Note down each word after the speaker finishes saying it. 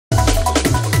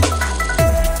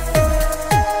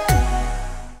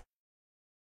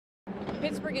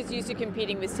Pittsburgh is used to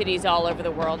competing with cities all over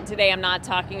the world. Today I'm not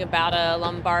talking about a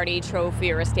Lombardi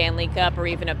trophy or a Stanley Cup or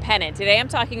even a pennant. Today I'm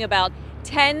talking about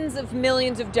tens of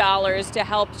millions of dollars to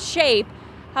help shape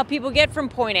how people get from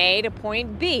point A to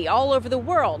point B all over the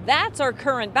world. That's our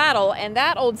current battle, and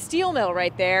that old steel mill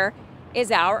right there is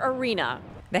our arena.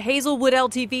 The Hazelwood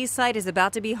LTV site is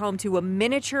about to be home to a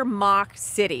miniature mock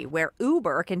city where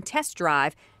Uber can test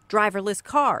drive driverless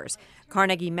cars.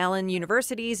 Carnegie Mellon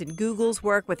University's and Google's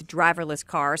work with driverless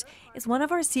cars is one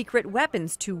of our secret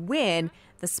weapons to win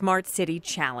the Smart City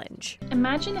Challenge.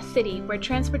 Imagine a city where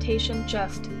transportation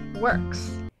just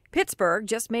works. Pittsburgh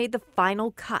just made the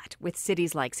final cut with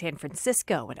cities like San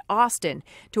Francisco and Austin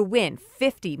to win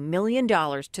 $50 million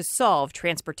to solve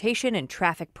transportation and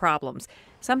traffic problems,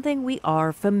 something we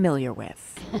are familiar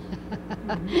with.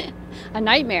 A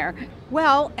nightmare.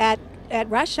 Well, at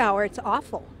rush hour, it's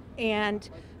awful. And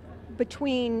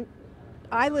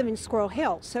I live in Squirrel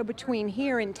Hill, so between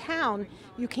here and town,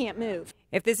 you can't move.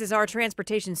 If this is our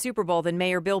transportation Super Bowl, then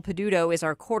Mayor Bill Peduto is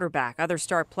our quarterback. Other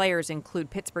star players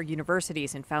include Pittsburgh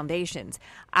universities and foundations.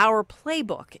 Our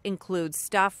playbook includes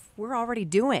stuff we're already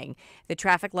doing. The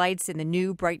traffic lights in the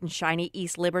new bright and shiny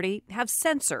East Liberty have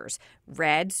sensors.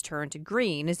 Reds turn to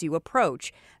green as you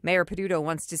approach. Mayor Peduto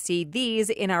wants to see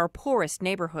these in our poorest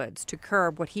neighborhoods to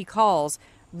curb what he calls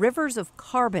rivers of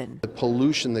carbon. The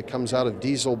pollution that comes out of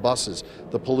diesel buses,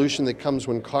 the pollution that comes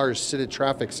when cars sit at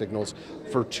traffic signals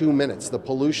for 2 minutes, the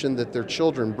pollution that their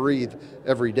children breathe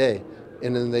every day,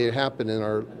 and then they happen in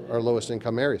our lowest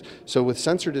income areas. So with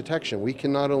sensor detection, we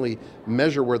can not only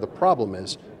measure where the problem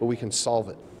is, but we can solve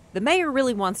it. The mayor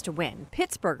really wants to win.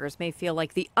 Pittsburghers may feel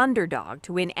like the underdog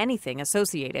to win anything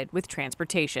associated with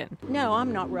transportation. No,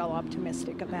 I'm not real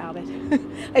optimistic about it.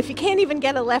 If you can't even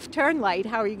get a left turn light,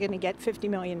 how are you going to get $50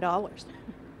 million? Are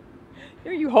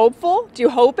you hopeful? Do you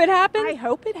hope it happens? I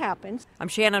hope it happens. I'm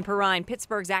Shannon Perrine,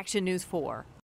 Pittsburgh's Action News 4.